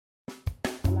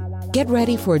Get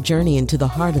ready for a journey into the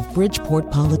heart of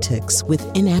Bridgeport politics with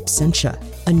In Absentia,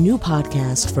 a new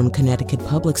podcast from Connecticut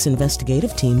Public's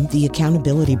investigative team, The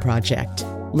Accountability Project.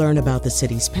 Learn about the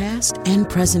city's past and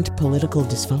present political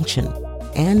dysfunction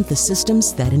and the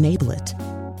systems that enable it.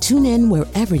 Tune in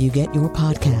wherever you get your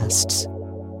podcasts.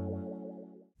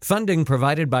 Funding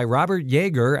provided by Robert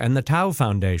Yeager and the Tao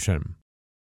Foundation.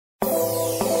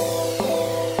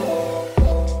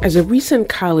 As a recent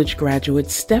college graduate,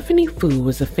 Stephanie Foo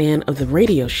was a fan of the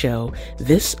radio show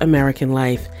This American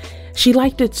Life. She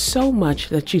liked it so much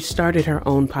that she started her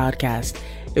own podcast.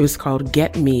 It was called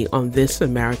Get Me on This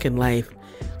American Life.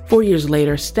 4 years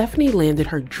later, Stephanie landed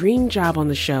her dream job on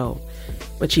the show,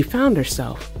 but she found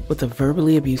herself with a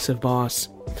verbally abusive boss.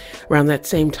 Around that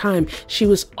same time, she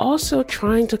was also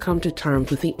trying to come to terms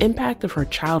with the impact of her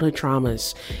childhood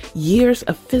traumas, years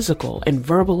of physical and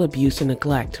verbal abuse and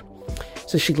neglect.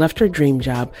 So she left her dream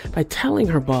job by telling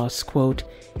her boss, quote,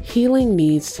 "Healing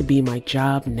needs to be my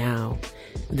job now."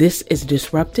 This is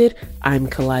Disrupted. I'm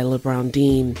Kalila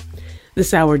Brown-Dean.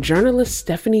 This hour, journalist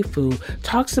Stephanie Foo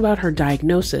talks about her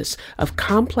diagnosis of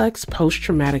complex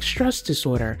post-traumatic stress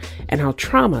disorder and how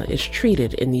trauma is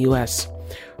treated in the U.S.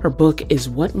 Her book is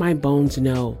What My Bones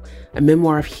Know, a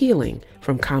memoir of healing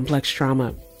from complex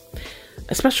trauma.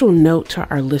 A special note to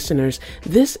our listeners,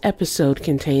 this episode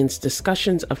contains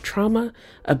discussions of trauma,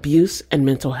 abuse, and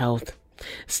mental health.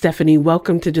 Stephanie,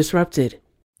 welcome to Disrupted.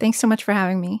 Thanks so much for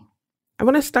having me. I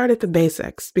want to start at the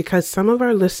basics because some of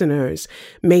our listeners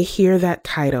may hear that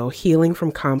title, Healing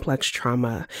from Complex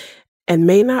Trauma, and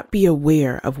may not be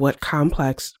aware of what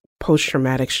complex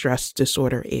post-traumatic stress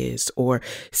disorder is, or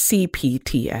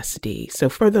CPTSD. So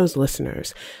for those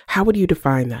listeners, how would you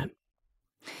define that?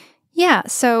 Yeah,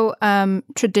 so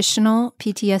traditional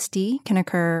PTSD can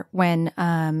occur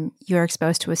when you're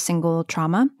exposed to a single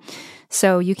trauma.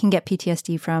 So you can get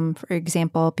PTSD from, for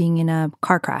example, being in a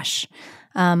car crash.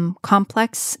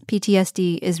 Complex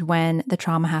PTSD is when the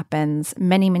trauma happens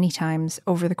many, many times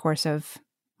over the course of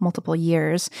multiple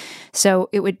years. So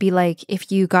it would be like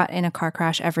if you got in a car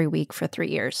crash every week for 3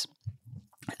 years,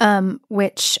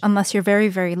 which, unless you're very,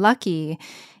 very lucky,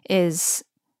 is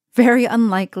very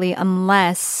unlikely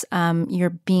unless you're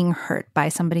being hurt by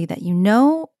somebody that you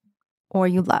know or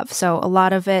you love. So a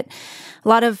lot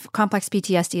of complex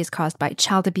PTSD is caused by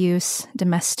child abuse,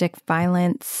 domestic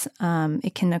violence.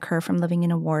 It can occur from living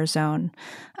in a war zone.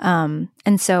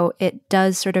 And so it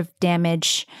does sort of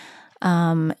damage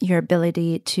your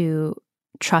ability to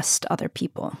trust other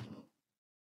people.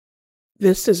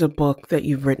 This is a book that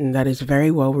you've written that is very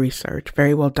well researched,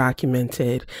 very well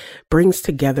documented, brings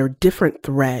together different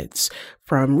threads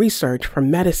from research, from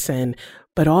medicine,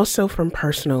 but also from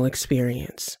personal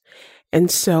experience. And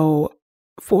so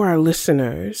for our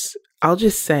listeners, I'll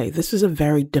just say this is a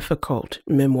very difficult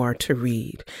memoir to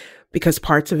read because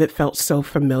parts of it felt so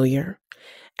familiar.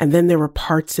 And then there were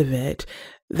parts of it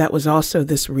that was also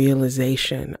this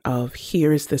realization of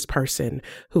here is this person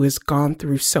who has gone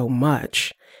through so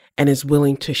much and is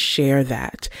willing to share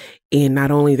that in not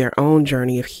only their own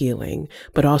journey of healing,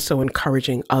 but also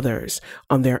encouraging others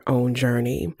on their own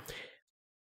journey.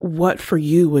 What for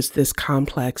you was this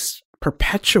complex,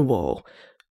 perpetual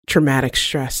traumatic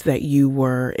stress that you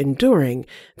were enduring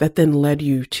that then led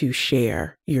you to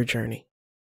share your journey?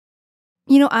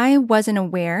 You know, I wasn't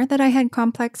aware that I had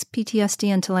complex PTSD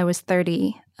until I was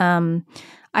 30.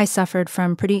 I suffered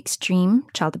from pretty extreme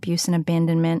child abuse and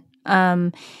abandonment.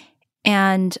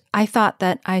 And I thought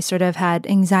that I sort of had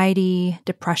anxiety,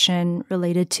 depression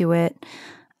related to it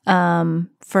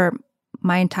for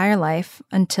my entire life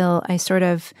until I sort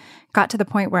of got to the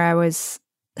point where I was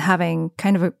having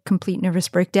kind of a complete nervous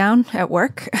breakdown at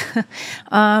work.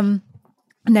 And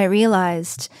I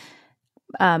realized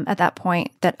at that point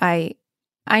that I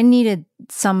needed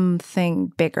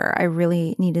something bigger. I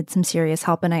really needed some serious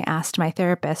help. And I asked my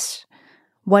therapist,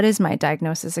 what is my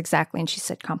diagnosis exactly? And she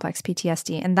said complex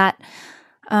PTSD. And that,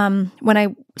 when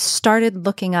I started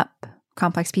looking up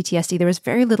complex PTSD, there was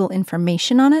very little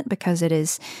information on it because it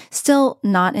is still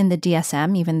not in the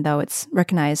DSM, even though it's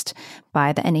recognized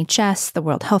by the NHS, the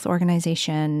World Health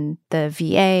Organization, the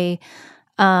VA.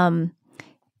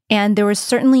 And there was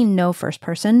certainly no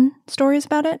first-person stories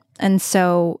about it. And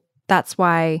so that's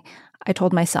why I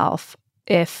told myself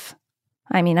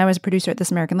I was a producer at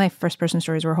This American Life. First-person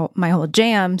stories were my whole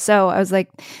jam. So I was like,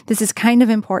 this is kind of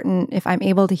important. If I'm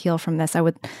able to heal from this, I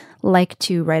would like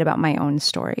to write about my own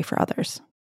story for others.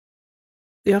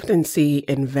 You often see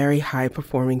in very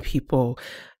high-performing people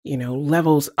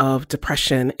levels of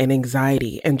depression and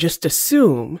anxiety and just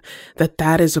assume that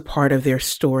that is a part of their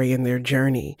story and their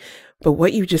journey. But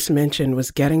what you just mentioned was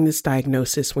getting this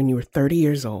diagnosis when you were 30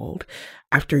 years old,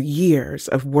 after years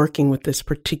of working with this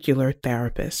particular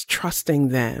therapist, trusting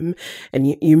them.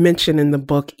 And you mentioned in the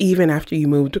book, even after you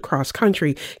moved across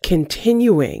country,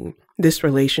 continuing this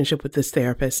relationship with this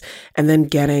therapist and then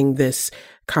getting this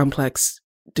complex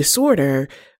disorder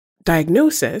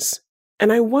diagnosis.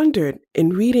 And I wondered, in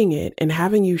reading it and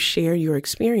having you share your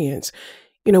experience,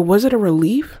 was it a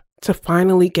relief to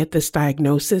finally get this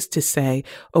diagnosis to say,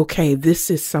 okay,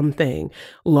 this is something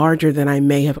larger than I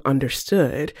may have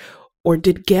understood? Or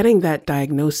did getting that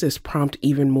diagnosis prompt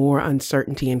even more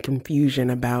uncertainty and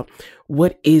confusion about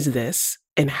what is this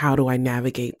and how do I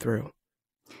navigate through?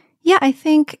 Yeah, I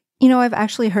think, I've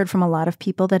actually heard from a lot of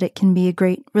people that it can be a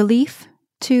great relief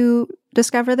to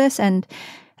discover this. And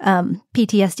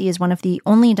PTSD is one of the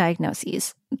only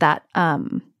diagnoses that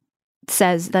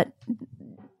says that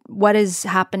what is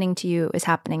happening to you is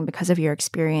happening because of your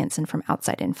experience and from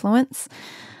outside influence.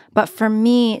 But for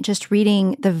me, just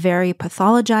reading the very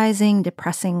pathologizing,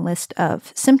 depressing list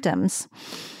of symptoms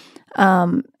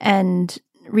and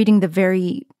reading the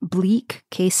very bleak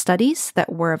case studies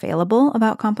that were available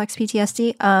about complex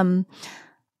PTSD,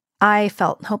 I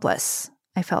felt hopeless.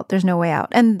 I felt there's no way out.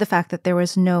 And the fact that there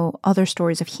was no other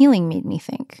stories of healing made me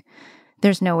think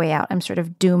there's no way out. I'm sort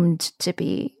of doomed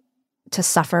to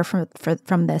suffer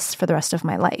from this for the rest of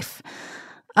my life,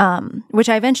 which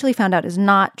I eventually found out is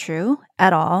not true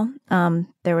at all.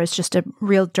 There was just a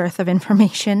real dearth of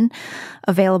information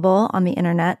available on the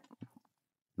internet.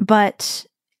 But,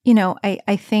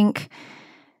 I think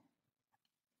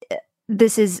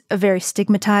this is a very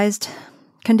stigmatized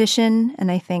condition,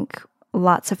 and I think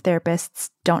lots of therapists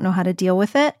don't know how to deal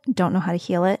with it, don't know how to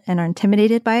heal it, and are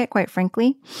intimidated by it, quite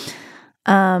frankly.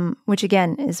 Which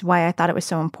again is why I thought it was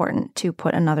so important to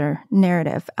put another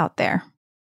narrative out there.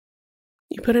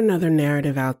 You put another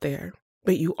narrative out there,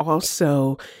 but you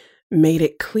also made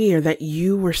it clear that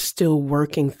you were still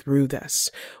working through this,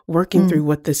 working through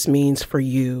what this means for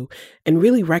you, and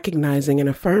really recognizing and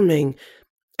affirming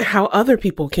how other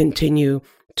people continue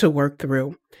to work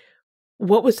through.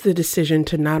 What was the decision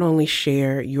to not only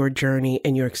share your journey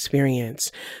and your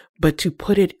experience, but to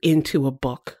put it into a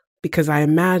book? Because I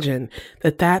imagine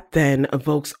that then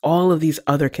evokes all of these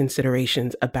other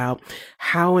considerations about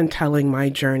how, in telling my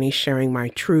journey, sharing my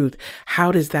truth,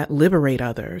 how does that liberate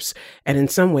others? And in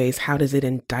some ways, how does it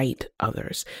indict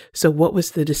others? So what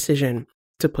was the decision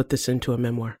to put this into a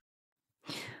memoir?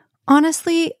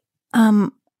 Honestly,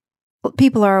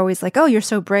 people are always like, oh, you're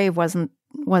so brave. Wasn't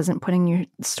putting your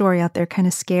story out there kind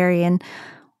of scary? And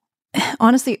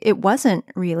honestly, it wasn't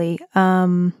really.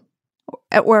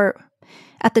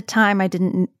 At the time,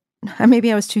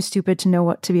 maybe I was too stupid to know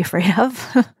what to be afraid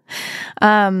of.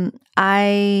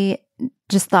 I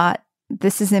just thought,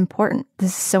 this is important. This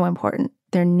is so important.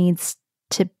 There needs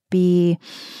to be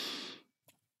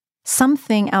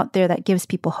something out there that gives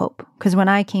people hope. Because when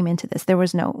I came into this, there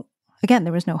was no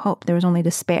hope. There was only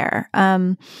despair.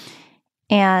 And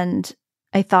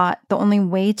I thought the only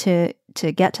way to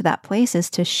get to that place is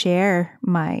to share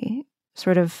my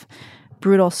sort of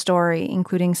brutal story,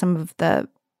 including some of the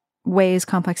ways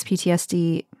complex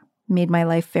PTSD made my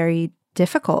life very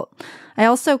difficult. I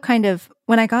also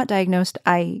when I got diagnosed,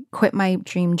 I quit my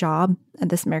dream job at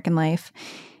This American Life,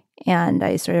 and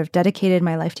I sort of dedicated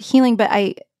my life to healing. But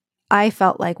I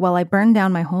felt like, well, I burned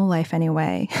down my whole life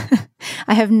anyway.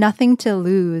 I have nothing to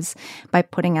lose by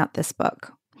putting out this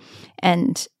book.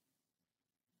 And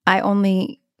I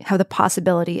only have the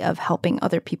possibility of helping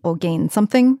other people gain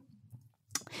something.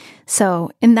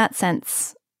 So in that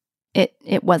sense,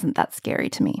 it wasn't that scary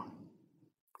to me.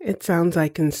 It sounds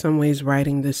like in some ways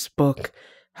writing this book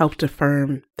helped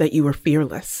affirm that you were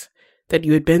fearless, that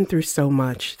you had been through so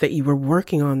much, that you were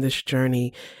working on this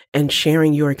journey and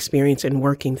sharing your experience and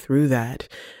working through that,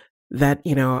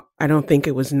 I don't think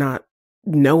it was not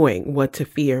knowing what to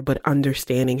fear, but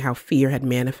understanding how fear had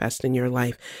manifested in your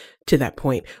life to that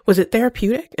point. Was it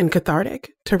therapeutic and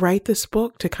cathartic to write this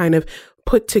book, to kind of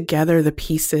put together the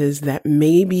pieces that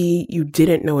maybe you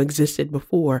didn't know existed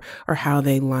before, or how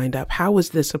they lined up? How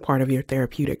was this a part of your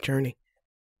therapeutic journey?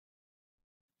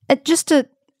 Just to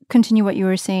continue what you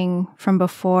were saying from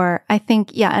before, I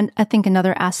think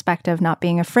another aspect of not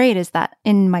being afraid is that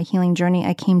in my healing journey,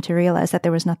 I came to realize that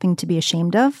there was nothing to be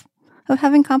ashamed of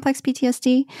having complex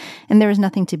PTSD. And there was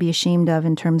nothing to be ashamed of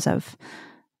in terms of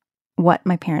what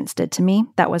my parents did to me.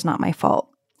 That was not my fault.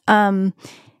 And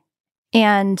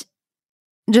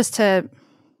just to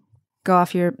go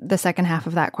off the second half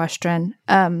of that question,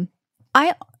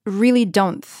 I really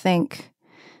don't think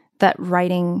that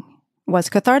writing was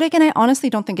cathartic, and I honestly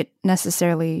don't think it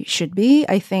necessarily should be.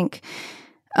 I think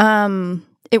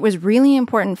it was really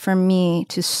important for me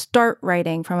to start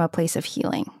writing from a place of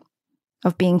healing,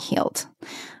 of being healed.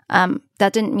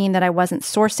 That didn't mean that I wasn't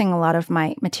sourcing a lot of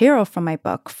my material from my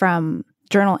book from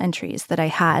journal entries that I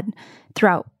had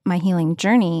throughout my healing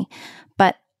journey,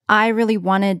 but I really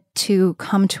wanted to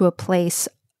come to a place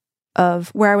of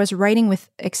where I was writing with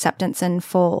acceptance and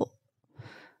full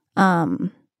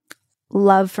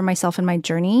love for myself and my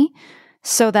journey,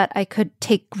 so that I could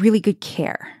take really good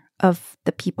care of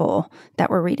the people that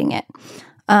were reading it.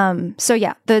 So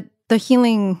yeah, the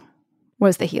healing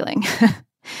was the healing.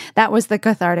 That was the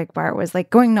cathartic part, was like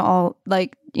going to all,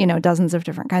 like, dozens of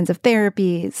different kinds of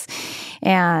therapies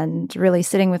and really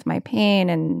sitting with my pain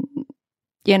and,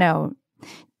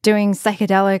 doing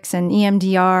psychedelics and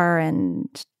EMDR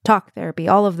and talk therapy.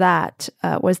 All of that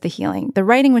was the healing. The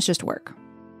writing was just work.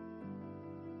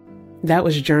 That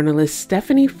was journalist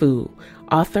Stephanie Foo,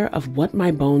 author of What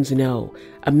My Bones Know,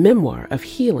 a memoir of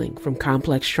healing from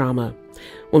complex trauma.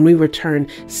 When we return,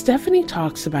 Stephanie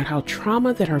talks about how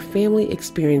trauma that her family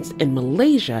experienced in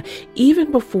Malaysia,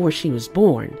 even before she was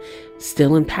born,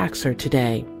 still impacts her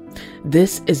today.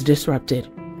 This is Disrupted.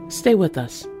 Stay with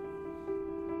us.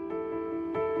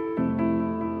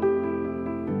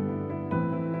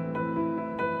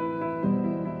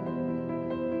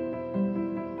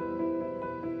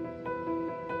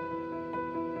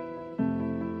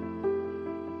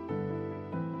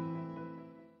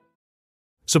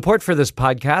 Support for this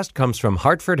podcast comes from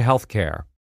Hartford Healthcare.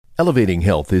 Elevating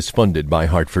Health is funded by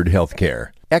Hartford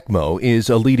Healthcare. ECMO is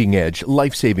a leading-edge,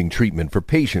 life-saving treatment for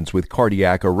patients with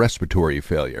cardiac or respiratory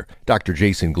failure. Dr.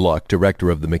 Jason Gluck, director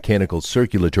of the Mechanical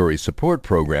Circulatory Support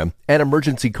Program and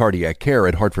Emergency Cardiac Care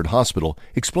at Hartford Hospital,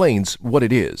 explains what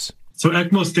it is. So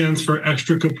ECMO stands for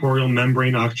extracorporeal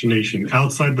membrane oxygenation,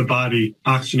 outside the body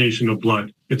oxygenation of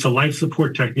blood. It's a life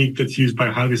support technique that's used by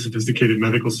highly sophisticated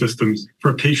medical systems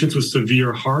for patients with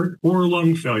severe heart or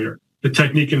lung failure. The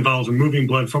technique involves removing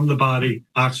blood from the body,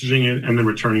 oxygenating it, and then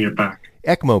returning it back.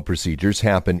 ECMO procedures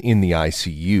happen in the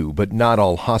ICU, but not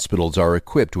all hospitals are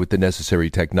equipped with the necessary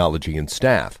technology and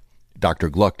staff. Dr.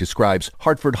 Gluck describes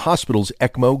Hartford Hospital's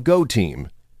ECMO Go team.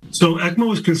 So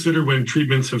ECMO is considered when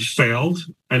treatments have failed.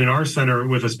 And in our center,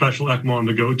 with a special ECMO on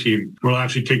the Go team, we'll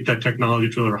actually take that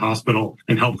technology to their hospital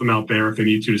and help them out there if they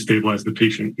need to stabilize the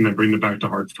patient and then bring them back to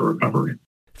Hartford for recovery.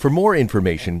 For more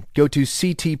information, go to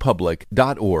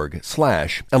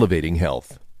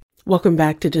ctpublic.org/elevatinghealth. Welcome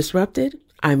back to Disrupted.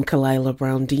 I'm Kalila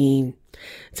Brown-Dean.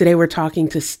 Today we're talking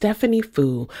to Stephanie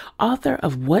Foo, author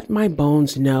of What My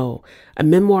Bones Know, a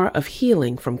memoir of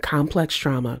healing from complex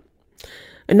trauma.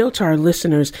 A note to our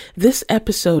listeners, this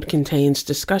episode contains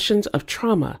discussions of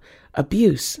trauma,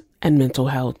 abuse, and mental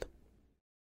health.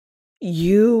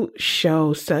 You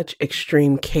show such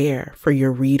extreme care for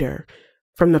your reader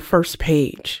from the first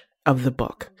page of the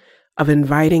book, of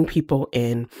inviting people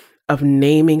in, of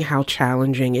naming how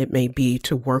challenging it may be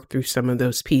to work through some of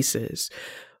those pieces.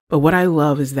 But what I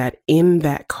love is that in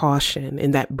that caution,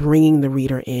 in that bringing the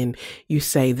reader in, you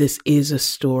say this is a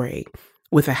story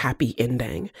with a happy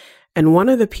ending. And one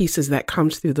of the pieces that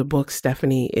comes through the book,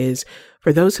 Stephanie, is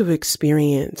for those who've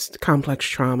experienced complex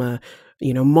trauma,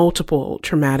 multiple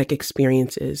traumatic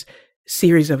experiences,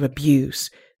 series of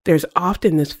abuse, there's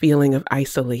often this feeling of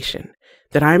isolation,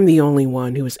 that I'm the only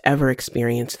one who has ever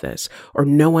experienced this, or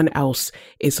no one else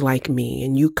is like me.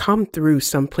 And you come through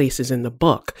some places in the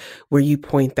book where you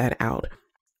point that out.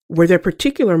 Were there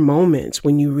particular moments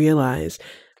when you realize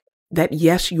that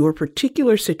yes, your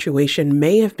particular situation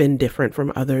may have been different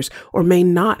from others or may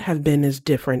not have been as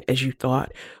different as you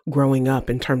thought growing up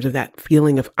in terms of that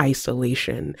feeling of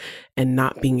isolation and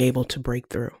not being able to break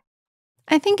through?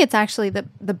 I think it's actually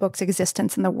the book's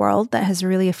existence in the world that has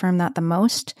really affirmed that the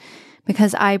most,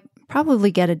 because I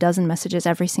probably get a dozen messages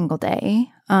every single day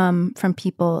from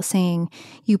people saying,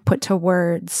 you put to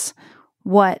words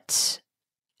what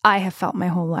I have felt my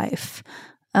whole life.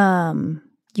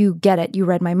 You get it. You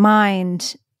read my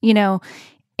mind,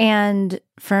 and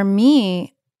for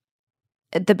me,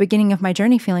 at the beginning of my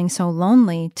journey, feeling so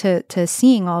lonely, to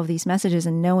seeing all of these messages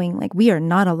and knowing like we are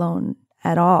not alone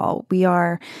at all. We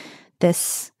are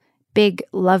this big,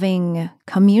 loving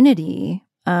community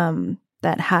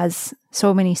that has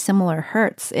so many similar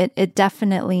hurts. It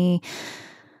definitely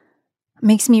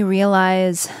makes me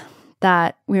realize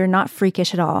that we're not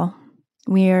freakish at all.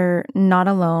 We're not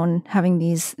alone having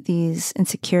these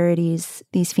insecurities,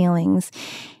 these feelings,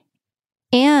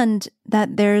 and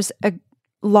that there's a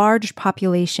large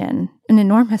population, an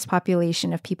enormous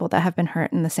population of people that have been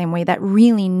hurt in the same way that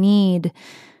really need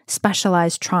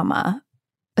specialized trauma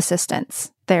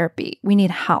assistance. therapy. We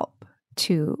need help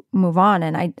to move on.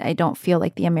 And I don't feel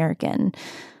like the American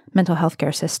mental health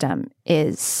care system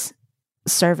is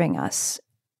serving us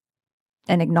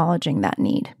and acknowledging that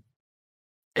need.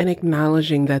 And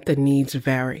acknowledging that the needs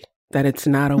vary, that it's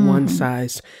not a one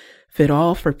size fit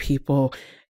all for people.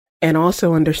 And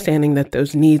also understanding that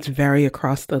those needs vary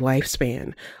across the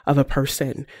lifespan of a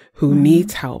person who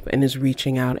needs help and is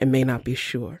reaching out and may not be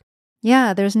sure.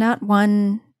 Yeah, there's not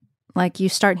one, like you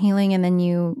start healing and then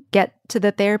you get to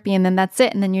the therapy and then that's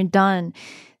it and then you're done.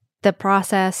 The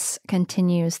process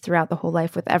continues throughout the whole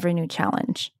life with every new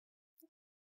challenge.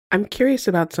 I'm curious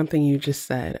about something you just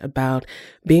said about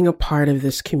being a part of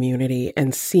this community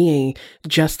and seeing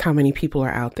just how many people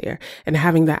are out there and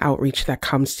having the outreach that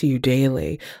comes to you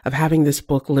daily of having this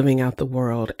book living out the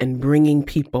world and bringing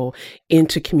people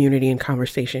into community and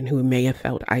conversation who may have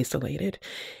felt isolated.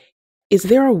 Is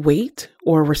there a weight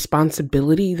or a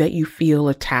responsibility that you feel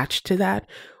attached to that?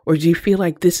 Or do you feel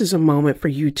like this is a moment for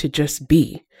you to just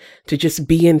be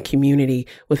in community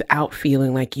without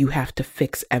feeling like you have to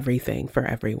fix everything for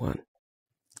everyone?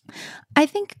 I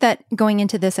think that going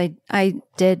into this, I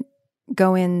did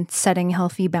go in setting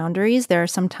healthy boundaries. There are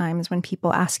some times when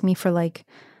people ask me for like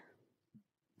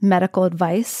medical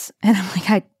advice and I'm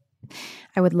like,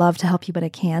 I would love to help you, but I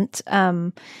can't.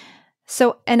 And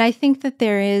I think that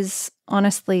there is,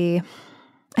 honestly,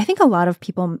 I think a lot of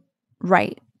people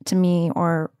write to me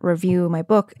or review my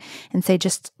book and say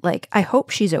just like, I hope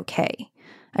she's okay.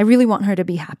 I really want her to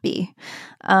be happy.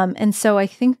 And so I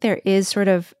think there is sort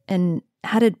of an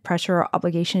added pressure or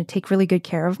obligation to take really good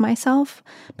care of myself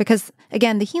because,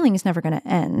 again, the healing is never going to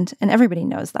end. And everybody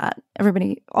knows that.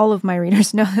 All of my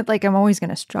readers know that like I'm always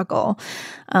going to struggle.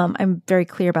 I'm very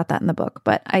clear about that in the book.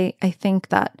 But I think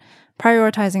that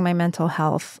prioritizing my mental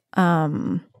health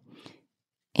and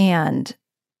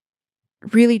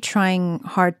really trying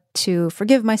hard to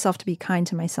forgive myself, to be kind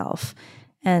to myself,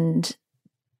 and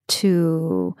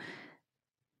to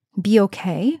be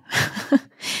okay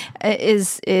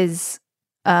is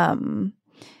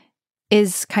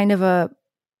kind of a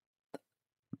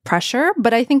pressure,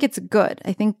 but I think it's good.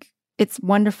 I think it's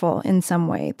wonderful in some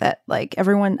way that like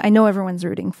I know everyone's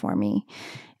rooting for me,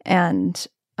 and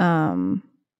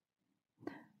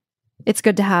it's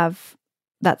good to have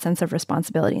that sense of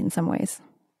responsibility in some ways.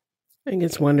 I think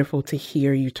it's wonderful to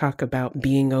hear you talk about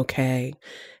being okay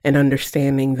and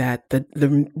understanding that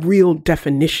the real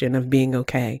definition of being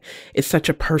okay is such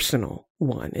a personal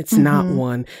one. It's not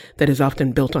one that is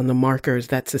often built on the markers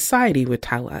that society would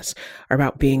tell us are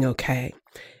about being okay.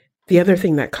 The other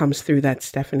thing that comes through that,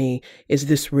 Stephanie, is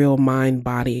this real mind,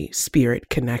 body, spirit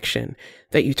connection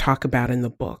that you talk about in the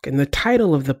book. And the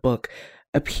title of the book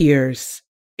appears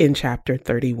in chapter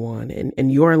 31 in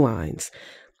your lines.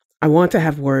 I want to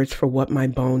have words for what my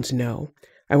bones know.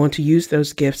 I want to use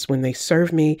those gifts when they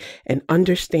serve me and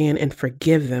understand and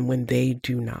forgive them when they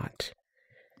do not.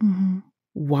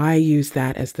 Why use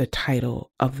that as the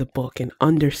title of the book and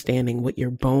understanding what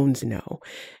your bones know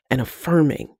and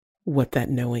affirming what that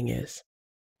knowing is?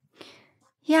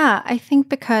 Yeah, I think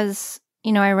because,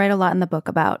 I write a lot in the book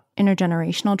about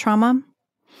intergenerational trauma.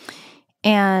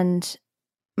 And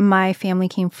my family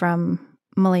came from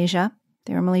Malaysia.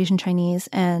 They were Malaysian Chinese,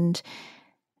 and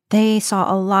they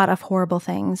saw a lot of horrible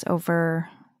things over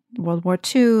World War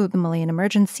II, the Malayan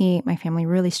emergency. My family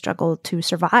really struggled to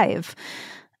survive.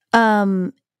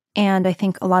 And I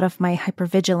think a lot of my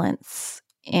hypervigilance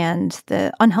and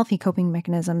the unhealthy coping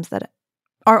mechanisms that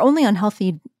are only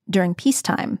unhealthy during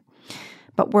peacetime,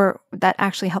 but that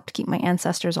actually helped keep my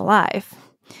ancestors alive.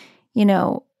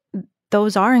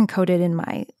 Those are encoded in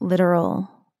my literal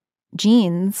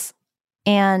genes.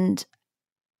 And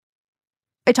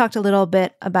I talked a little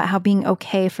bit about how being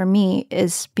okay for me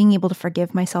is being able to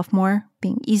forgive myself more,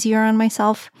 being easier on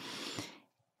myself.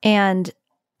 And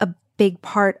a big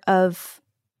part of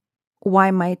why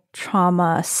my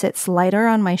trauma sits lighter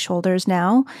on my shoulders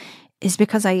now is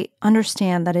because I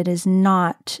understand that it is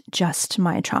not just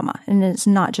my trauma and it's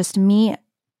not just me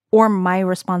or my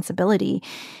responsibility.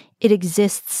 It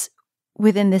exists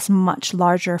within this much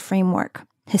larger framework,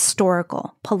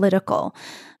 historical, political,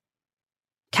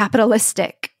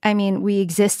 capitalistic. I mean, we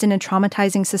exist in a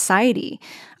traumatizing society.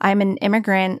 I'm an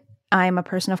immigrant. I'm a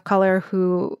person of color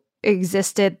who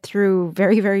existed through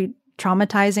very, very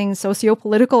traumatizing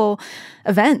socio-political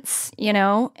events,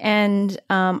 and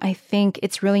I think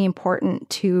it's really important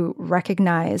to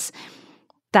recognize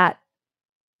that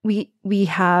we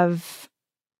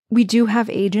do have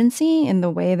agency in the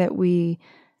way that we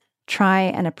try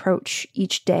and approach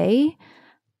each day,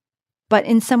 but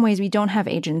in some ways we don't have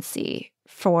agency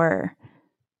for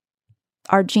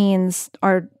our genes,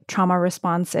 our trauma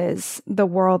responses, the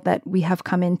world that we have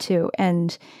come into.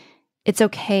 And it's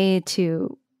okay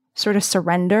to sort of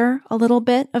surrender a little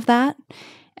bit of that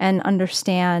and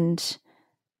understand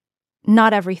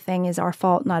not everything is our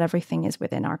fault. Not everything is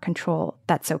within our control.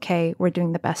 That's okay. We're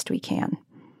doing the best we can.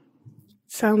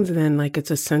 Sounds then like it's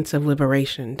a sense of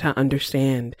liberation to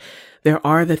understand there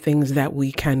are the things that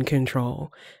we can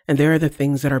control, and there are the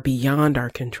things that are beyond our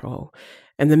control.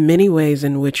 And the many ways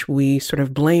in which we sort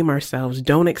of blame ourselves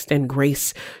don't extend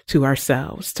grace to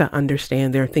ourselves to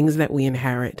understand there are things that we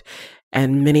inherit,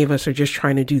 and many of us are just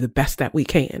trying to do the best that we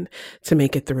can to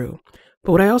make it through.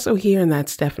 But what I also hear in that,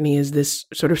 Stephanie, is this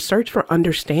sort of search for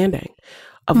understanding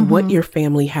of what your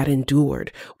family had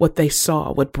endured, what they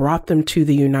saw, what brought them to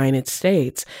the United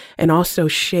States, and also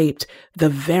shaped the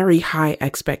very high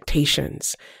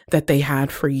expectations that they had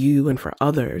for you and for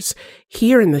others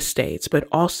here in the States, but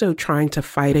also trying to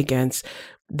fight against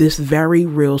this very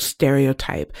real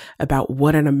stereotype about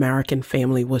what an American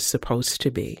family was supposed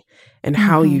to be and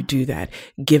how you do that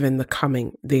given the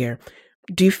coming there.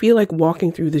 Do you feel like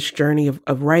walking through this journey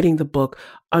of writing the book,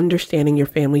 understanding your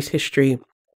family's history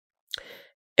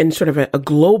in sort of a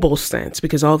global sense,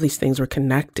 because all these things were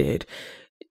connected,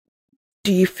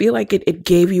 do you feel like it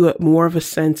gave you more of a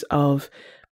sense of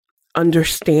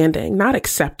understanding, not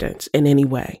acceptance in any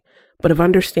way, but of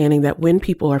understanding that when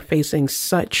people are facing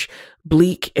such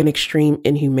bleak and extreme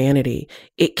inhumanity,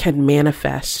 it can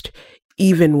manifest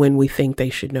even when we think they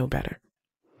should know better?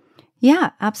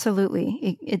 Yeah,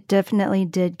 absolutely. It definitely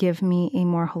did give me a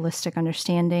more holistic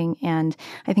understanding. And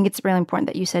I think it's really important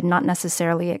that you said not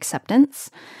necessarily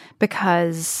acceptance,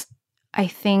 because I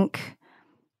think,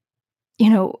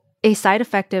 a side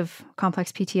effect of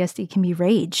complex PTSD can be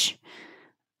rage.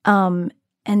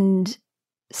 And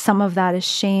some of that is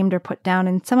shamed or put down,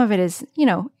 and some of it is,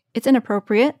 it's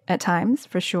inappropriate at times,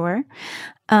 for sure.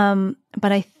 But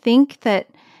I think that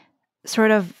sort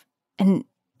of an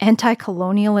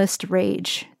anti-colonialist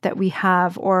rage that we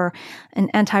have, or an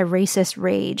anti-racist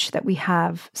rage that we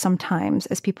have sometimes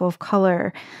as people of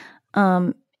color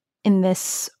in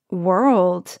this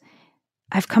world,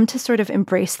 I've come to sort of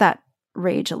embrace that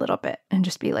rage a little bit and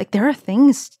just be like, there are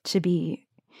things to be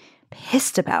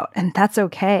pissed about, and that's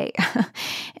okay.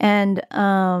 and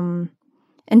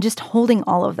just holding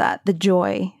all of that, the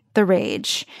joy, the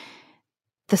rage,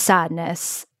 the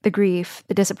sadness, the grief,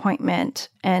 the disappointment,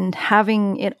 and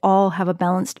having it all have a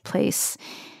balanced place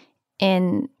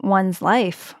in one's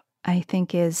life, I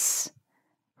think is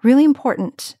really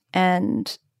important,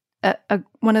 and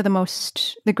one of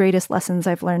the greatest lessons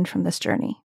I've learned from this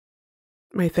journey.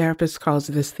 My therapist calls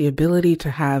this the ability to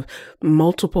have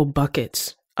multiple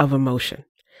buckets of emotion,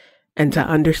 and to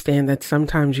understand that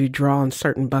sometimes you draw on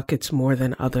certain buckets more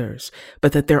than others,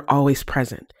 but that they're always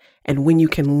present. And when you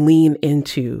can lean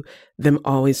into them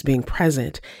always being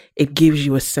present, it gives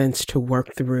you a sense to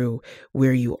work through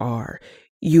where you are.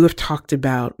 You have talked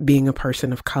about being a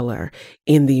person of color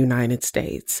in the United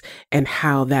States and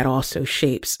how that also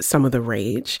shapes some of the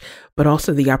rage, but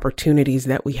also the opportunities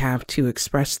that we have to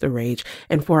express the rage,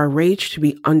 and for our rage to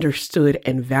be understood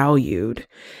and valued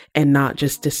and not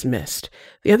just dismissed.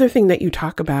 The other thing that you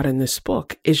talk about in this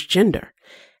book is gender,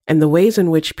 and the ways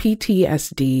in which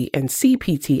PTSD and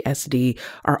CPTSD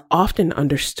are often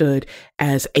understood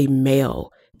as a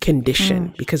male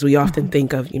condition, because we often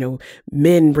think of,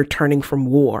 men returning from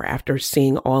war after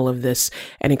seeing all of this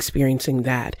and experiencing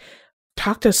that.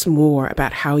 Talk to us more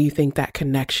about how you think that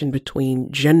connection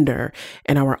between gender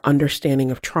and our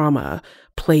understanding of trauma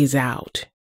plays out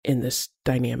in this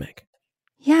dynamic.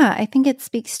 Yeah, I think it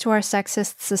speaks to our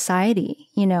sexist society,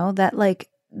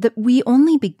 that we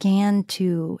only began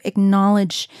to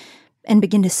acknowledge and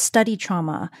begin to study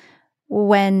trauma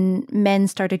when men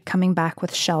started coming back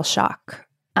with shell shock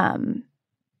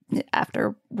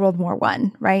after World War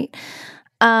I, right?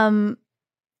 And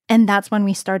that's when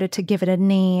we started to give it a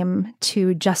name,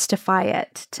 to justify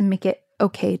it, to make it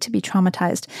okay to be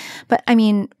traumatized. But I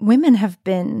mean, women have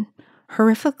been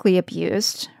horrifically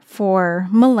abused for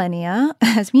millennia,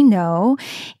 as we know,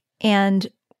 and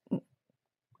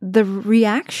the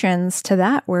reactions to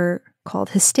that were called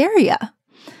hysteria,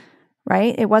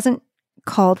 right? It wasn't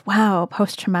called, wow,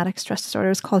 post-traumatic stress disorder.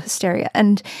 It was called hysteria.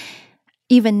 And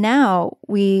even now,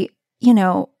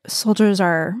 soldiers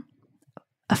are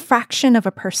a fraction of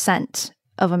a percent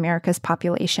of America's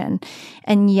population,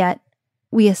 and yet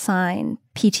we assign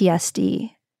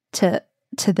PTSD to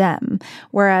them,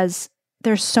 whereas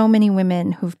there's so many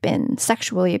women who've been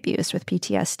sexually abused with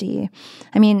PTSD.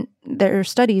 I mean, there are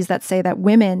studies that say that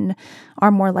women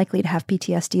are more likely to have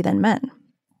PTSD than men.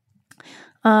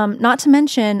 Not to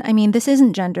mention, I mean, this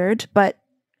isn't gendered, but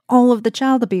all of the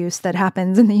child abuse that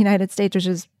happens in the United States, which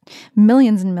is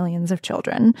millions and millions of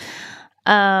children,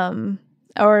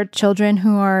 or children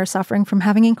who are suffering from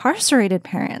having incarcerated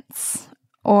parents,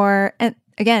 and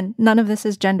again, none of this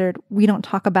is gendered. We don't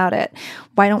talk about it.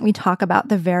 Why don't we talk about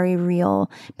the very real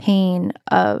pain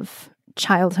of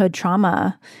childhood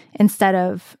trauma instead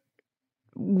of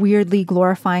weirdly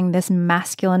glorifying this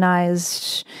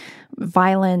masculinized,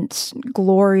 violent,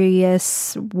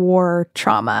 glorious war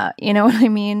trauma? You know what I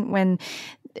mean? When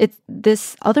it's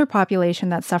this other population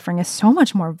that's suffering is so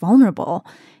much more vulnerable,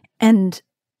 and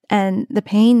the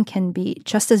pain can be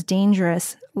just as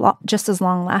dangerous, just as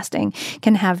long lasting,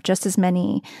 can have just as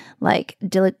many like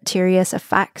deleterious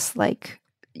effects, like,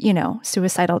 you know,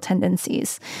 suicidal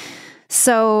tendencies.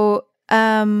 So,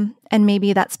 and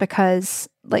maybe that's because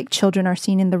like children are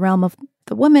seen in the realm of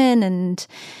the woman. And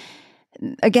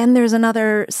again, there's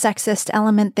another sexist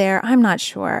element there. I'm not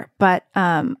sure, but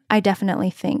I definitely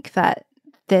think that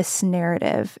this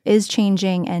narrative is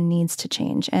changing and needs to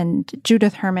change. And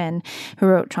Judith Herman, who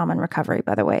wrote Trauma and Recovery,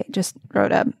 by the way, just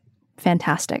wrote a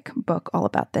fantastic book all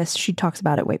about this. She talks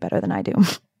about it way better than I do.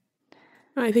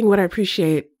 I think what I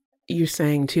appreciate you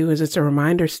saying too is it's a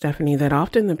reminder, Stephanie, that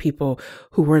often the people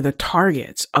who were the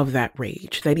targets of that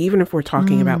rage, that even if we're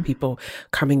talking about people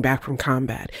coming back from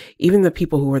combat, even the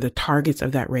people who were the targets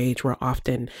of that rage were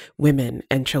often women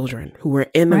and children who were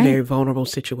in a very vulnerable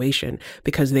situation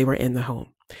because they were in the home.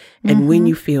 And when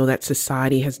you feel that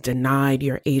society has denied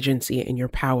your agency and your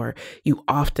power, you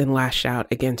often lash out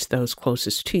against those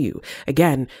closest to you.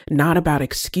 Again, not about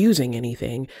excusing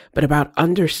anything, but about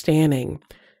understanding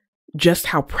just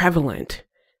how prevalent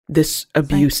this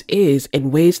abuse is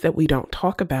in ways that we don't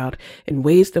talk about, in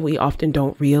ways that we often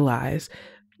don't realize,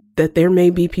 that there may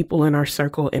be people in our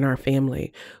circle, in our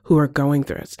family, who are going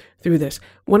through this.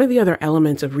 One of the other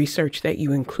elements of research that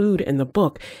you include in the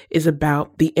book is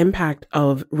about the impact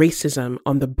of racism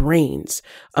on the brains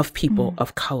of people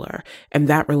of color, and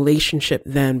that relationship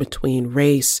then between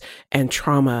race and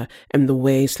trauma and the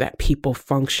ways that people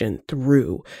function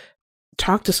through.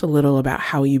 Talk to us a little about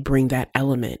how you bring that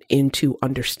element into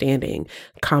understanding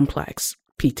complex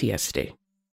PTSD.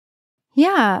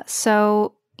 Yeah.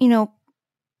 So, you know,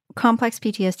 complex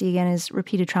PTSD, again, is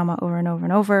repeated trauma over and over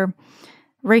and over.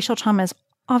 Racial trauma is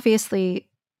obviously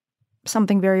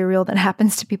something very real that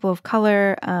happens to people of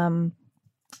color.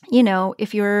 You know,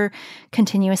 if you're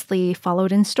continuously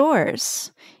followed in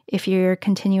stores, if you're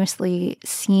continuously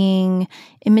seeing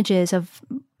images of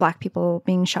Black people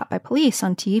being shot by police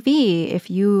on TV, if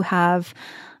you have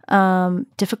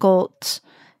difficult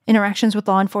interactions with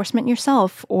law enforcement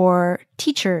yourself, or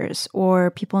teachers, or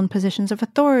people in positions of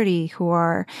authority who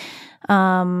are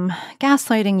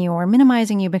gaslighting you or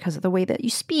minimizing you because of the way that you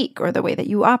speak or the way that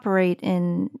you operate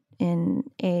in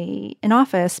an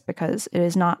office because it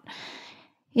is not,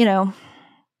 you know,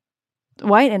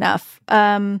 white enough.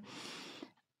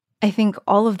 I think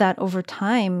all of that over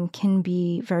time can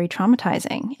be very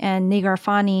traumatizing. And Nagar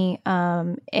Fani,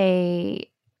 a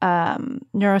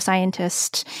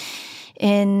neuroscientist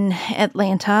in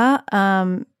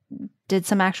Atlanta, did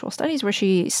some actual studies where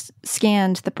she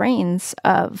scanned the brains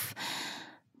of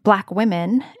Black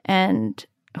women and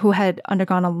who had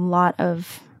undergone a lot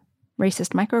of racist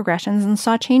microaggressions and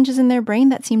saw changes in their brain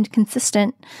that seemed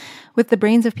consistent with the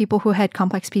brains of people who had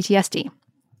complex PTSD.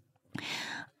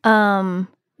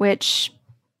 Which,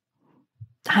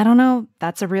 I don't know,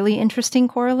 that's a really interesting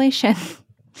correlation.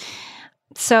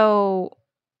 So,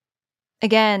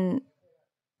 again,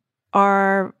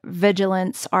 our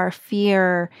vigilance, our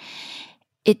fear,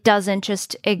 it doesn't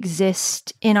just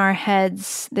exist in our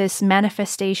heads, this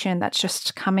manifestation that's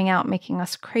just coming out, making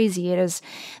us crazy. It is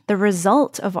the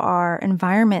result of our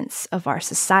environments, of our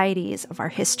societies, of our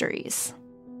histories.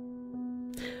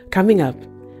 Coming up,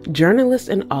 journalist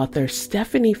and author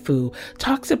Stephanie Foo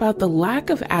talks about the lack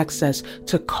of access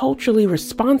to culturally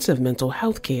responsive mental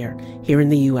health care here in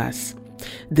the U.S.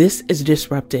 This is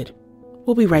Disrupted.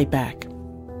 We'll be right back.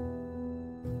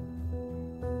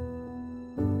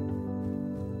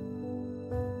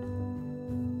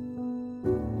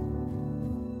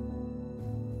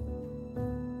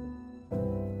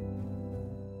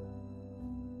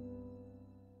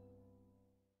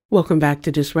 Welcome back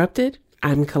to Disrupted.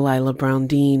 I'm Kalila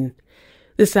Brown-Dean.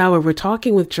 This hour, we're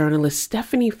talking with journalist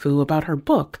Stephanie Foo about her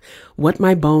book, What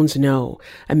My Bones Know,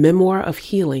 a memoir of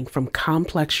healing from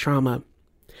complex trauma.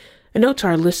 A note to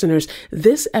our listeners,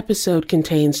 this episode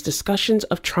contains discussions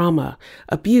of trauma,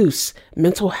 abuse,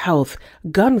 mental health,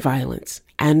 gun violence,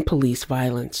 and police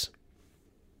violence.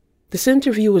 This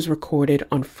interview was recorded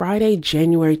on Friday,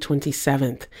 January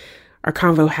 27th. Our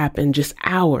convo happened just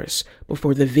hours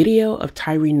before the video of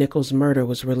Tyre Nichols' murder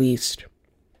was released.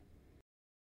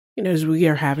 As we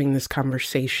are having this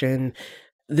conversation,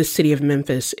 the city of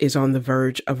Memphis is on the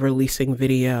verge of releasing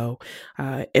video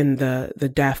in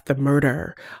the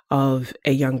murder of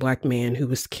a young Black man who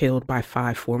was killed by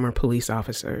 5 former police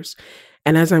officers.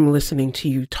 And as I'm listening to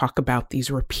you talk about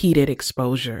these repeated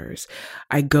exposures,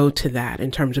 I go to that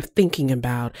in terms of thinking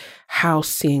about how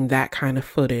seeing that kind of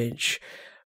footage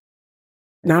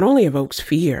not only evokes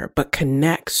fear, but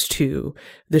connects to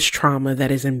this trauma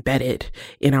that is embedded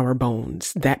in our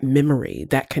bones, that memory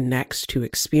that connects to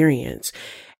experience,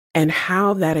 and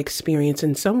how that experience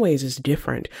in some ways is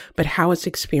different, but how it's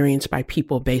experienced by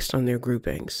people based on their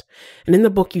groupings. And in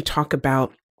the book, you talk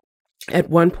about,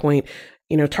 at one point,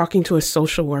 talking to a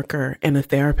social worker and a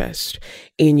therapist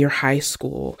in your high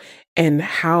school, and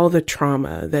how the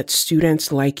trauma that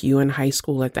students like you in high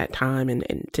school at that time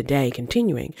and today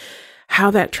continuing, how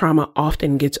that trauma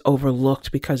often gets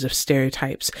overlooked because of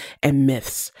stereotypes and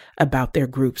myths about their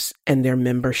groups and their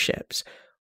memberships.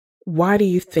 Why do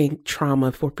you think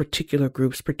trauma for particular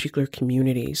groups, particular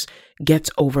communities gets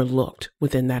overlooked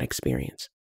within that experience?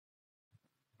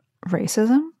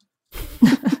 Racism?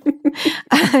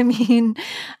 I mean,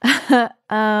 that's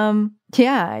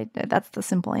the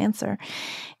simple answer.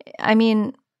 I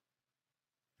mean,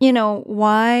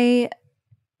 why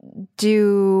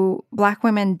do Black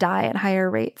women die at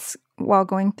higher rates while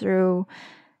going through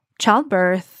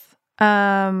childbirth?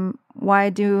 Why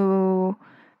do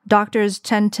doctors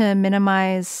tend to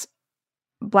minimize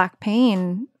Black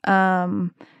pain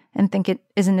and think it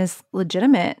isn't as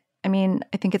legitimate? I mean,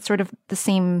 I think it's sort of the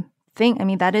same thing. I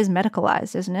mean, that is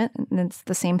medicalized, isn't it? And it's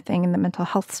the same thing in the mental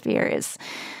health sphere.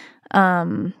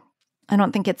 I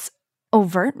don't think it's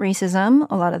overt racism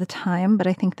a lot of the time, but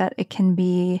I think that it can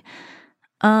be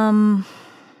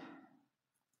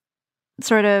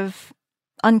sort of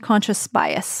unconscious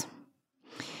bias.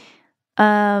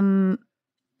 And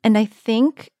I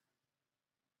think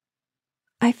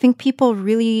people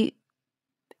really,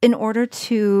 in order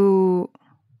to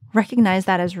recognize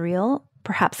that as real,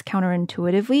 perhaps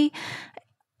counterintuitively,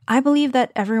 I believe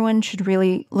that everyone should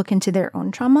really look into their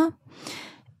own trauma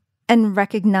and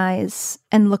recognize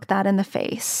and look that in the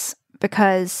face,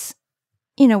 because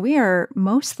we are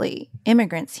mostly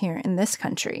immigrants here in this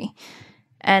country.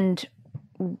 And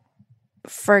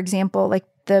for example, like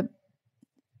the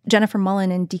Jennifer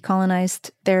Mullen in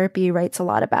Decolonized Therapy writes a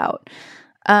lot about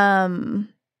the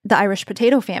Irish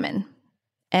potato famine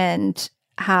and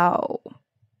how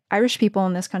Irish people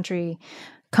in this country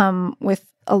come with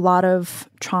a lot of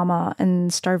trauma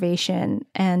and starvation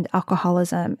and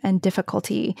alcoholism and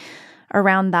difficulty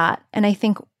around that. And I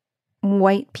think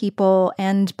white people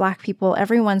and Black people,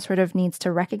 everyone sort of needs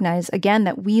to recognize, again,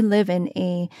 that we live in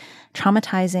a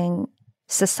traumatizing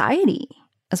society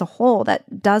as a whole that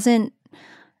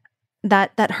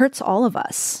hurts all of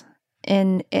us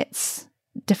in its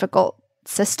difficult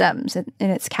systems, in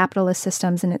its capitalist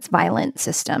systems, in its violent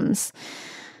systems.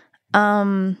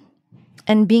 And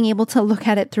being able to look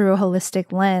at it through a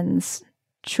holistic lens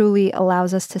truly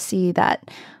allows us to see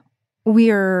that we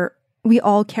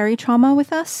all carry trauma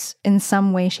with us in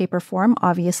some way, shape, or form.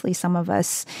 Obviously, some of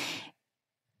us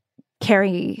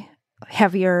carry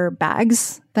heavier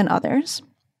bags than others.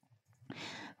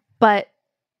 But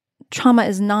trauma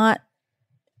is not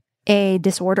a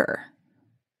disorder.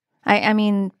 I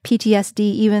mean, PTSD,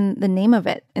 even the name of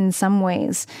it, in some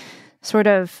ways, sort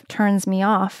of turns me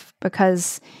off,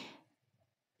 because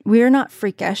we're not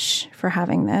freakish for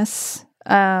having this.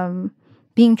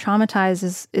 Being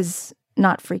traumatized is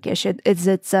not freakish.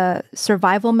 It's a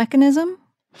survival mechanism.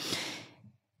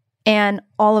 And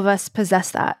all of us possess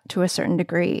that to a certain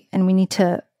degree. And we need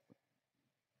to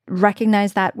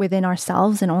recognize that within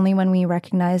ourselves. And only when we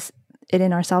recognize it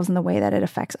in ourselves in the way that it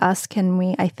affects us can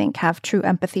we, I think, have true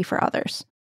empathy for others.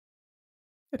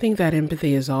 I think that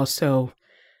empathy is also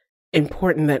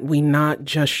important, that we not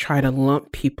just try to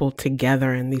lump people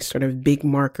together in these sort of big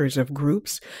markers of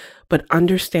groups, but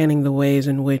understanding the ways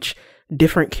in which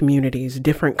different communities,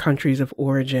 different countries of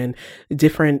origin,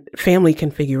 different family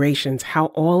configurations, how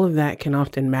all of that can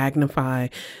often magnify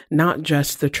not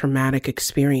just the traumatic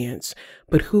experience,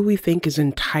 but who we think is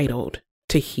entitled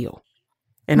to heal.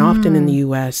 And often in the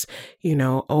US,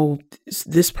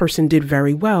 this person did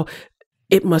very well.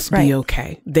 It must be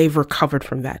okay. They've recovered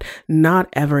from that. Not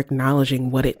ever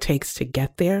acknowledging what it takes to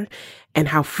get there and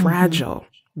how fragile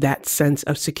that sense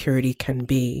of security can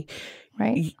be.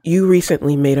 Right. You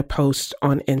recently made a post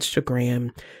on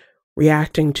Instagram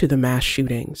reacting to the mass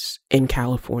shootings in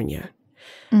California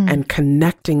and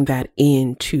connecting that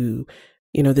into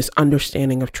this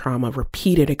understanding of trauma,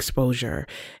 repeated exposure,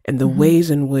 and the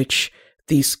ways in which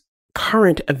these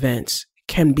current events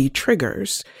can be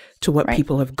triggers to what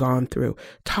people have gone through.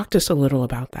 Talk to us a little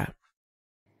about that.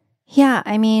 Yeah,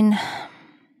 I mean,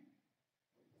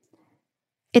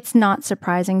 it's not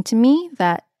surprising to me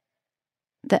that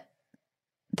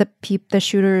the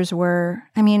shooters were,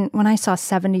 I mean, when I saw a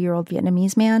 70-year-old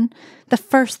Vietnamese man, the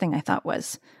first thing I thought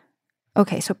was,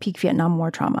 okay, so peak Vietnam War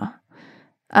trauma.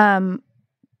 When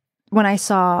I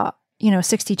saw,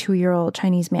 62-year-old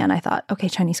Chinese man, I thought, okay,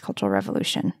 Chinese Cultural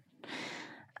Revolution.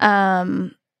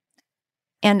 And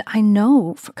I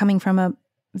know, coming from a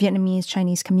Vietnamese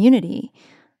Chinese community,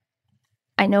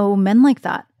 I know men like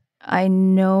that. I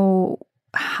know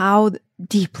how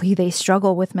deeply they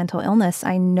struggle with mental illness.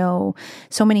 I know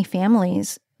so many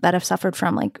families that have suffered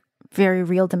from very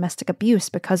real domestic abuse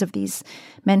because of these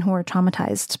men who are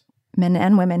traumatized, men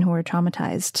and women who are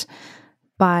traumatized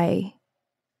by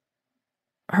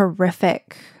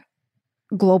horrific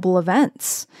global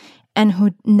events and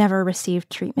who never received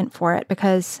treatment for it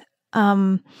because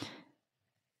the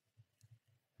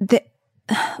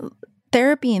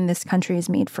therapy in this country is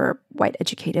made for white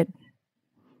educated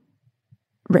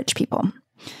rich people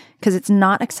because it's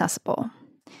not accessible.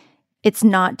 It's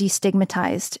not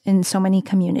destigmatized in so many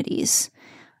communities.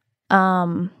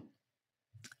 And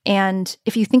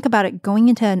if you think about it, going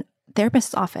into a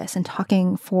therapist's office and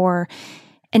talking for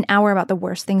an hour about the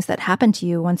worst things that happen to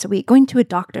you once a week, going to a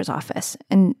doctor's office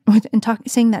and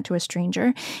saying that to a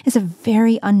stranger is a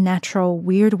very unnatural,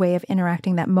 weird way of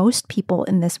interacting that most people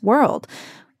in this world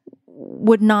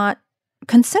would not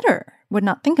consider, would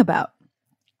not think about.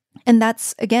 And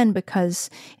that's, again, because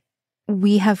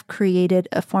we have created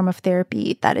a form of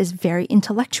therapy that is very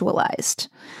intellectualized.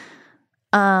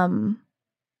 And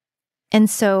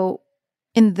so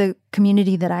in the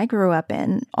community that I grew up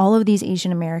in, all of these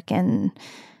Asian American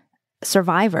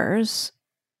survivors,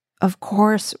 of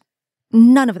course,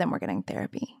 none of them were getting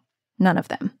therapy. None of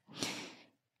them.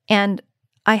 And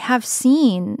I have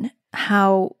seen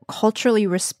how culturally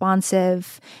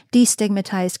responsive,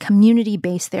 destigmatized,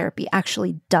 community-based therapy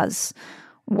actually does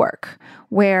work,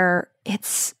 where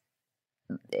it's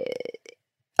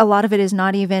a lot of it is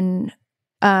not even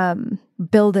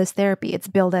billed as therapy. It's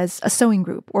billed as a sewing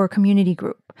group or a community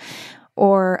group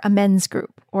or a men's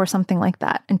group or something like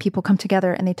that. And people come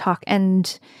together and they talk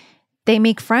and they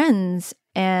make friends.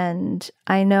 And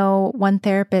I know one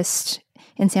therapist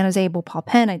in San Jose, Paul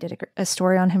Penn, I did a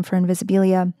story on him for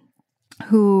Invisibilia,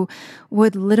 who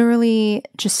would literally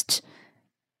just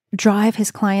drive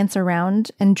his clients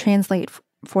around and translate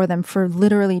for them for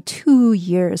literally 2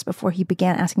 years before he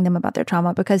began asking them about their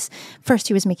trauma, because first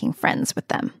he was making friends with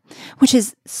them, which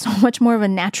is so much more of a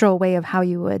natural way of how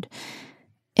you would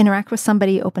interact with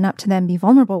somebody, open up to them, be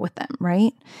vulnerable with them,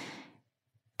 right?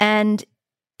 And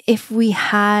if we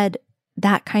had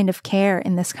that kind of care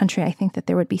in this country, I think that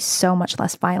there would be so much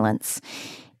less violence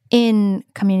in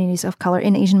communities of color,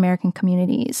 in Asian American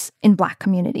communities, in Black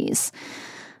communities,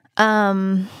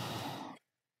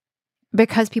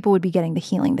 because people would be getting the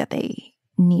healing that they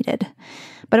needed.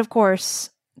 But of course,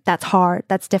 that's hard,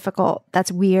 that's difficult,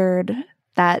 that's weird,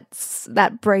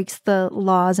 that breaks the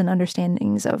laws and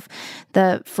understandings of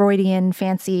the Freudian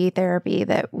fancy therapy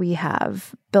that we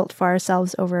have built for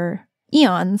ourselves over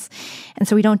eons, and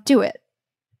so we don't do it.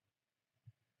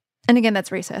 And again, that's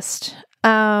racist.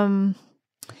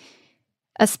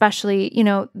 Especially,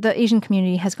 the Asian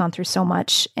community has gone through so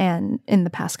much, and in the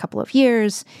past couple of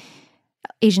years,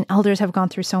 Asian elders have gone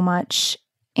through so much,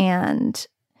 and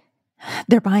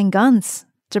they're buying guns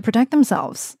to protect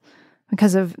themselves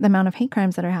because of the amount of hate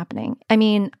crimes that are happening. I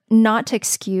mean, not to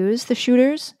excuse the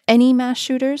shooters, any mass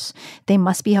shooters, they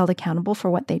must be held accountable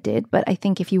for what they did. But I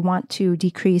think if you want to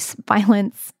decrease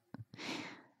violence,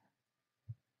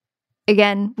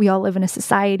 again, we all live in a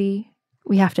society.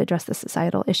 We have to address the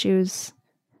societal issues.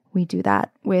 We do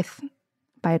that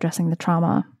by addressing the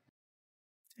trauma.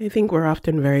 I think we're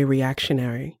often very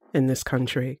reactionary in this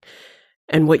country.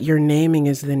 And what you're naming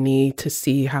is the need to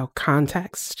see how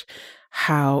context,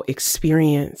 how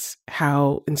experience,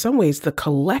 how in some ways the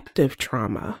collective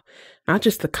trauma, not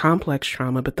just the complex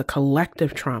trauma, but the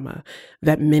collective trauma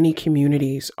that many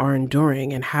communities are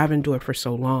enduring and have endured for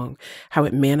so long, how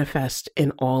it manifests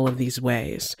in all of these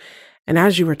ways. And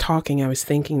as you were talking, I was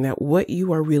thinking that what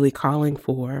you are really calling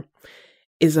for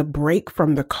is a break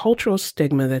from the cultural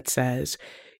stigma that says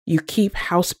you keep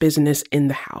house business in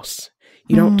the house.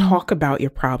 You don't talk about your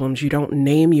problems. You don't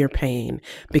name your pain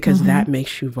because that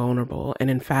makes you vulnerable. And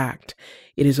in fact,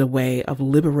 it is a way of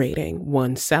liberating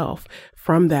oneself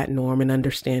from that norm and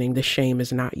understanding the shame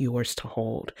is not yours to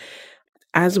hold.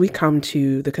 As we come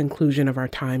to the conclusion of our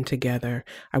time together,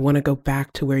 I want to go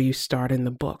back to where you start in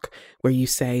the book, where you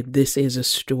say this is a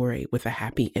story with a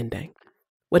happy ending.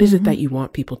 What is it that you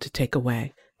want people to take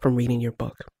away from reading your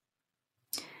book?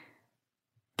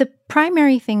 The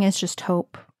primary thing is just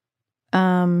hope.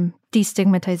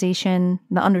 Destigmatization,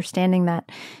 the understanding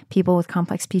that people with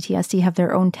complex PTSD have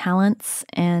their own talents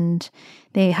and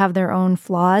they have their own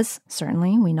flaws.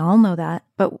 Certainly, we all know that,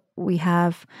 but we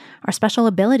have our special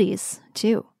abilities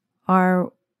too.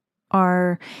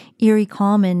 Our eerie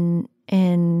calm in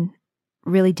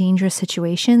really dangerous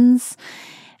situations,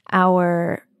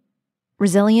 our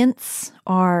resilience,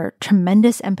 our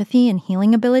tremendous empathy and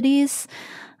healing abilities,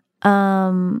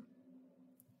 and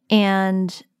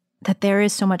that there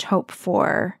is so much hope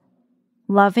for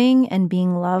loving and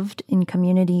being loved in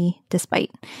community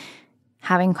despite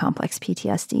having complex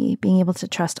PTSD, being able to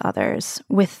trust others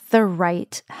with the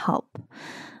right help.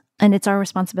 And it's our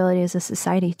responsibility as a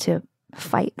society to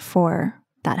fight for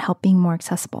that help being more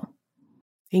accessible.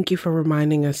 Thank you for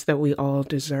reminding us that we all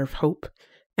deserve hope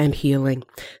and healing.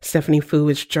 Stephanie Foo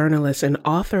is journalist and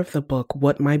author of the book,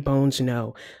 What My Bones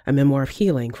Know, a memoir of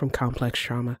healing from complex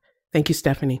trauma. Thank you,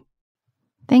 Stephanie.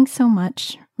 Thanks so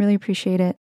much. Really appreciate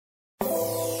it.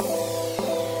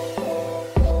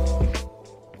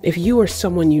 If you or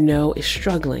someone you know is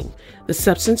struggling, the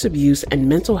Substance Abuse and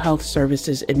Mental Health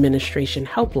Services Administration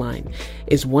helpline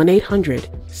is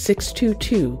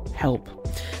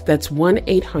 1-800-622-HELP. That's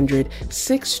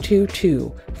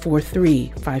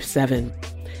 1-800-622-4357.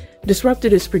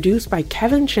 Disrupted is produced by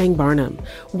Kevin Chang Barnum,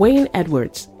 Wayne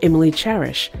Edwards, Emily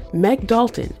Cherish, Meg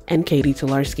Dalton, and Katie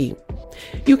Tolarski.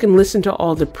 You can listen to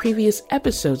all the previous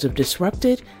episodes of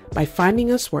Disrupted by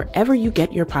finding us wherever you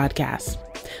get your podcasts.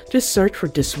 Just search for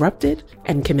Disrupted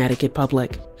and Connecticut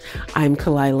Public. I'm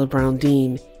Kalila Brown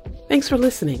Dean. Thanks for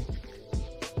listening.